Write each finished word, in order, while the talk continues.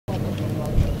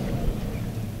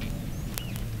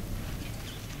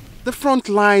The front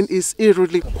line is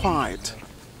eerily quiet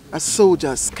as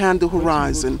soldiers scan the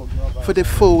horizon for the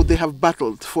foe they have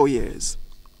battled for years.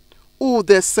 All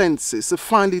their senses are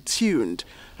finely tuned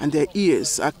and their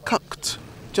ears are cocked,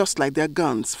 just like their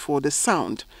guns, for the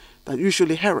sound that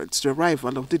usually heralds the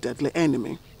arrival of the deadly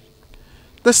enemy.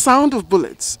 The sound of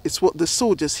bullets is what the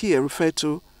soldiers here refer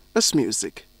to as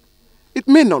music. It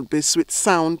may not be sweet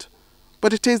sound,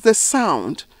 but it is the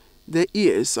sound their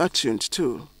ears are tuned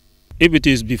to. If it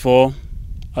is before,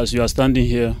 as you are standing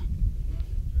here,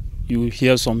 you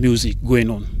hear some music going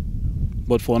on.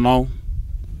 But for now,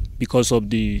 because of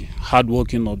the hard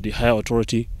working of the higher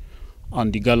authority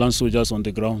and the gallant soldiers on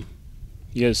the ground,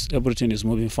 yes, everything is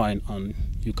moving fine, and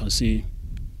you can see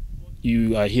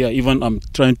you are here. Even I'm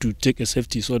trying to take a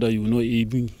safety so that you will not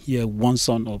even hear one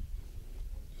sound of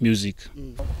music.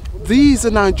 These are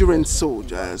Nigerian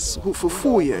soldiers who for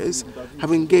 4 years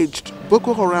have engaged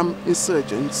Boko Haram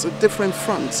insurgents at different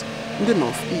fronts in the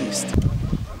northeast.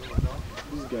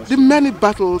 The many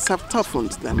battles have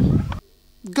toughened them.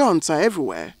 Guns are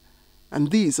everywhere, and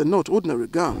these are not ordinary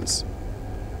guns.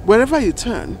 Wherever you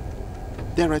turn,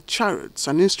 there are chariots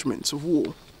and instruments of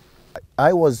war.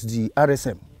 I was the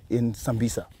RSM in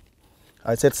Sambisa.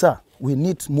 I said, sir, we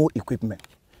need more equipment.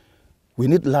 We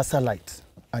need laser light,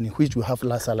 and in which we have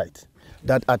laser light.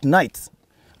 That at night,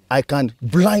 I can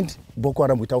blind Boko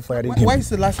Haram without firing him. Why is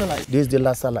the laser light? This is the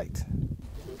laser light.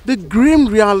 The grim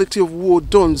reality of war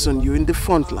dawns on you in the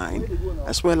front line,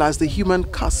 as well as the human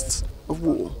costs of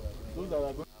war.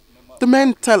 The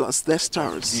men tell us their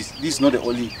stories. This is not the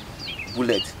only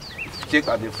bullet. If you check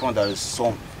at the front, there is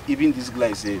some. Even this guy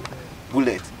is a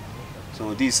bullet.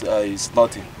 So this is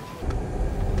nothing.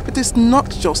 It is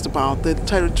not just about the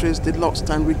territories they lost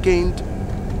and regained.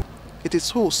 It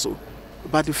is also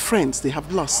about the friends they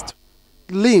have lost,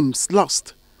 limbs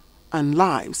lost, and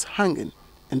lives hanging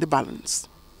in the balance.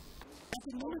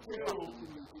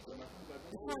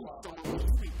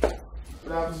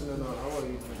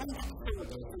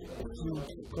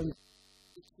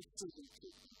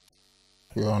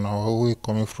 We are on our way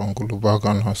coming from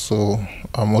Gulubagana, so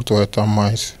our motor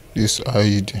mines this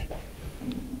IED.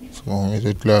 So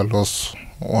immediately I lost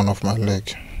one of my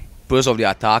legs. Because of the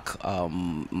attack,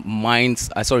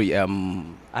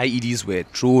 IEDs were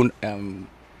thrown,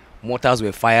 mortars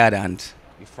were fired, and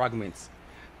the fragments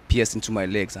pierced into my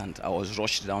legs, and I was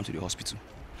rushed down to the hospital.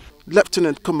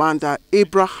 Lieutenant Commander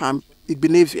Abraham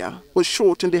Igbenevia was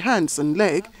shot in the hands and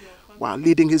leg while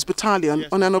leading his battalion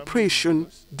on an operation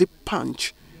Deep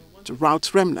Punch to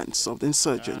rout remnants of the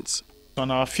insurgents.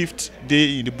 On our 5th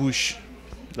day in the bush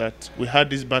that we had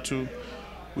this battle,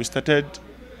 we started,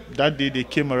 that day they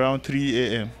came around 3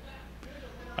 a.m.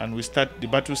 and the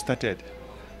battle started.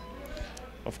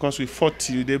 Of course, we fought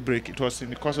till daybreak. It was in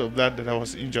the course of that I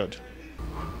was injured.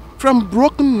 From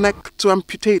broken neck to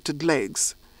amputated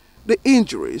legs, the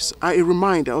injuries are a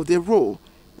reminder of their role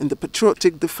in the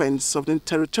patriotic defense of the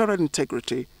territorial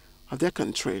integrity of their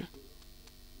country.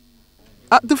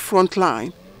 At the front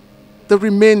line, they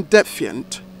remain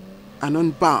defiant and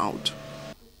unbowed,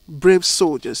 brave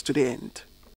soldiers to the end.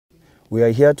 We are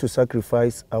here to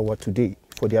sacrifice our today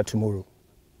for their tomorrow.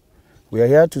 We are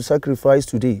here to sacrifice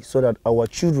today so that our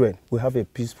children will have a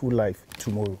peaceful life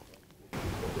tomorrow.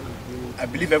 I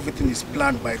believe everything is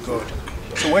planned by God.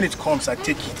 So when it comes, I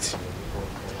take it.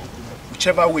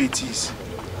 Whichever way it is,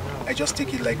 I just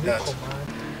take it like that.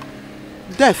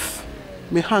 Death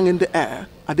may hang in the air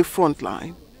at the front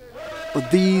line,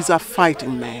 but these are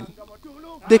fighting men.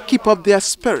 They keep up their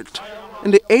spirit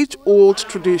in the age-old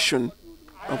tradition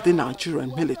of the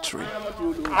Nigerian military.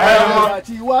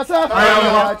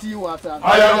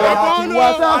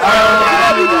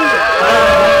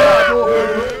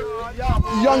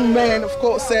 Young men, of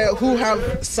course, who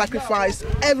have sacrificed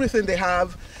everything they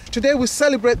have. Today we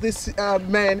celebrate these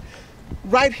men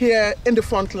right here in the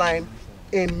front line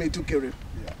in Maiduguri.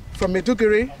 From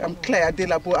Maiduguri, I'm Claire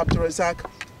Delabo Abdurazak,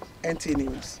 NT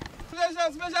News.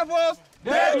 Special Force!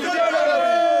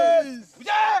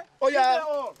 Oh yeah,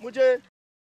 Muje!